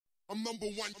I'm number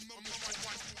one.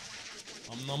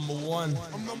 I'm number one.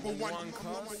 I'm number one.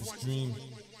 It's Dream.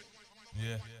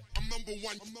 Yeah. I'm number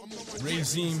one.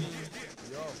 Regime.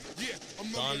 Yeah.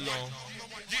 I'm Don't number know. one.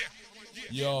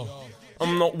 Yeah. Yo.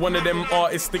 I'm not one of them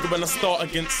artists, nigga, when I start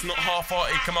against. Not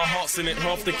half-hearted, cause my heart's in it.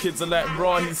 Half the kids are like,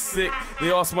 raw, he's sick.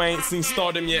 They ask why I ain't seen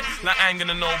stardom yet. Like, I ain't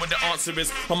gonna know what the answer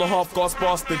is. I'm a half-goss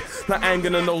bastard. Like, I ain't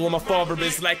gonna know who my father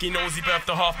is. Like, he knows he birthed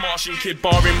a half-Martian kid.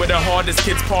 Barring with the hardest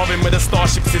kids, parring with the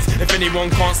starships is. If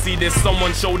anyone can't see this,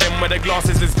 someone show them where the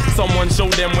glasses is. Someone show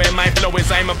them where my flow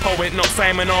is. I'm a poet, not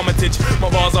Simon Armitage.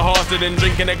 My bars are harsher than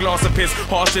drinking a glass of piss.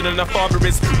 Harsher than the father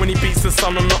is when he beats the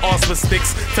son on the arse with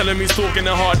sticks. Tell him he's talking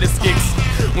the hardest gigs.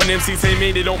 When MCs say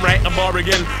me, they don't write a bar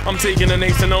again. I'm taking the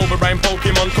nation over, I'm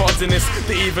Pokemon cards in this.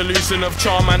 The evolution of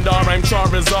Charmander, I'm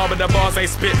Charizard. With the bars I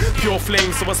spit, pure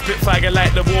flame, so I spit fire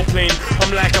like the warplane.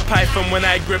 I'm like a python when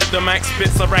I grip the mic,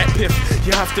 spits a right piff.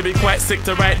 You have to be quite sick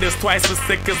to write this, twice as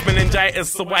sick as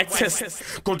meningitis, so I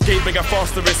test. God gave me a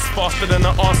faster wrist, faster than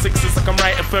the R6s. I can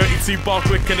write a 32 bar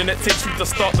quicker than it takes you to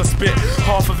start the spit.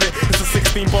 Half of it is a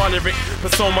 16 bar lyric,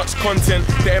 but so much content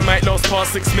that it might last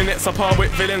past 6 minutes. I par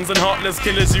with villains and heartless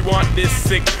killers. You want this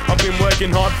sick? I've been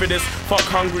working hard for this. Fuck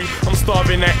hungry, I'm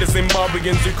starving like the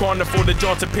Zimbabweans who can't afford a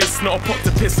jar to piss, not a pot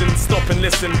to piss in. Stop and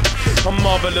listen. I'm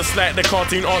marvelous like the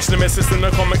cartoon arch nemesis in the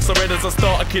comics I read as a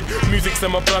starter kid. Music's in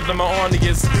my blood and my auntie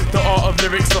is. The art of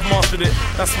lyrics, I've mastered it.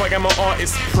 That's why I'm an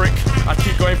artist, prick. I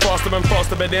keep going faster and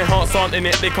faster, but their hearts aren't in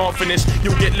it. They can't finish.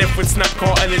 You'll get left with snap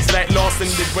cartilage like Larson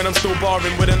did when I'm still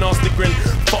barring with a nasty grin.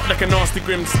 Fuck like a nasty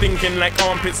grim, stinking like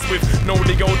armpits with no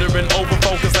deodorant.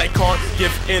 Overfocus like can't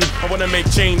give in. I wanna make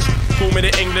change. Call me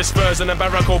the English version of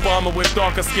Barack Obama with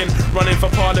darker skin. Running for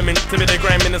parliament to be the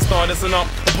Grand Minister. Listen up,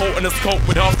 I'm potent as coke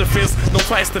with half the fizz, no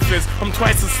twice the fizz. I'm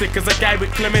twice as sick as a guy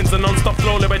with Clemens and non-stop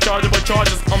flow like chargeable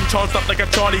charges. I'm charged up like a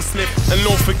Charlie Smith. And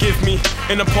Lord forgive me,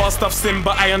 in the past I've sinned,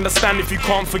 but I understand if you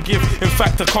can't forgive. In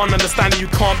fact I can't understand you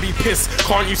can't be pissed.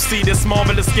 Can't you see this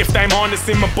marvelous gift I'm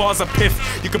harnessing? My bars are piff.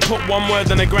 You can put one word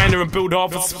in a grinder and build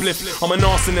half a spliff. I'm an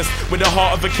arsonist with the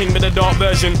heart of a king with a dark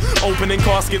version. Opening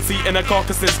caskets, eating a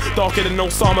carcasses. Darker than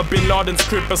Osama Bin Laden's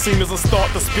crib. As soon as I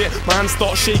start to spit, my hands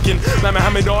start shaking like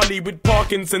Muhammad Ali with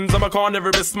Parkinson's. I'm a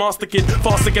carnivorous master kid,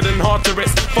 far sicker than hard to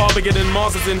rest, far bigger than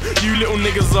Mars is in. You little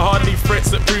niggas are hardly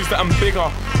threats, that proves that I'm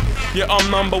bigger. Yeah,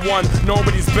 I'm number one,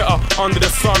 nobody's better under the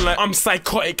sunlight. I'm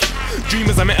psychotic. Dream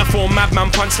is a metaphor,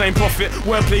 madman, punchline prophet.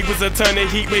 Wordplay was a turn a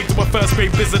heat wave to a first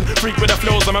grade blizzard. Freak with the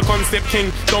flows, I'm a concept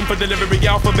king. Done for delivery,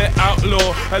 alphabet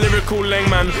outlaw. A lyrical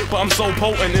man, but I'm so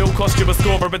potent it'll cost you a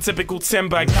score for a typical 10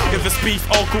 bag. If it's beef,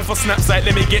 I'll call for snaps like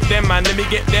let me get them man, let me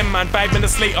get them man. 5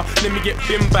 minutes later, let me get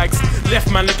bin bags.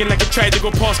 Left man looking like a tried to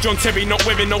go past John Terry, not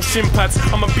wearing no shin pads.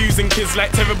 I'm abusing kids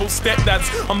like terrible stepdads.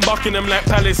 I'm bucking them like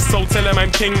Palace, so tell them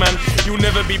I'm king man. You'll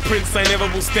never be prince, I never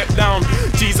will step down.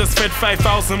 Jesus fed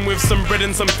 5,000 with some bread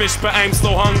and some fish, but I'm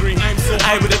so hungry.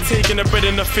 I would've taken the bread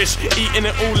and the fish, eating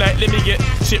it all like let me get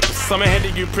chips. I'm ahead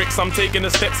of you pricks, I'm taking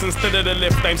the steps instead of the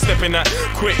lift. I'm stepping out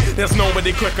quick, there's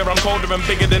nobody quicker. I'm colder and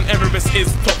bigger than Everest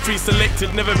is. Top 3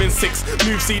 selected, never been 6.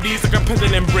 Move CDs like I'm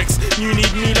peddling bricks. You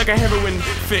need me like a heroin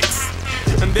fix.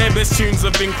 And their best tunes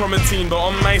have been quarantined, but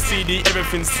on my CD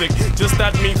everything's sick. Just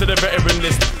add me to the veteran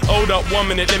list. Hold up 1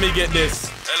 minute, let me get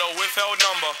this. Hello, withheld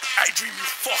number. I dream you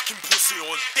fucking pussy,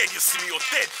 or dead, you see me, you're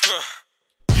dead.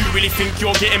 You really think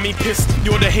you're getting me pissed?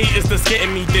 You're the haters that's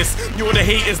getting me this. You're the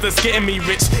haters that's getting me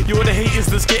rich. You're the haters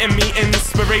that's getting me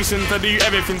inspiration to do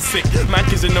everything sick. Man,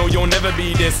 cause you know you'll never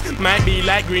be this. Might be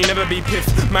light green, never be piff.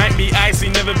 Might be icy,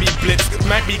 never be blitz.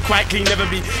 Might be quite clean, never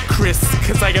be crisp.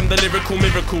 Cause I am the lyrical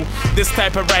miracle. This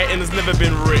type of writing has never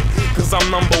been writ. Cause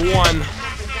I'm number one.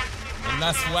 And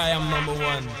that's why I'm number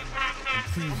one.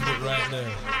 You proved it right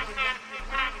there.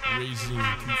 Regime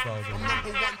 2000.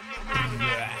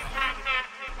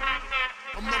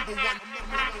 I'm number one.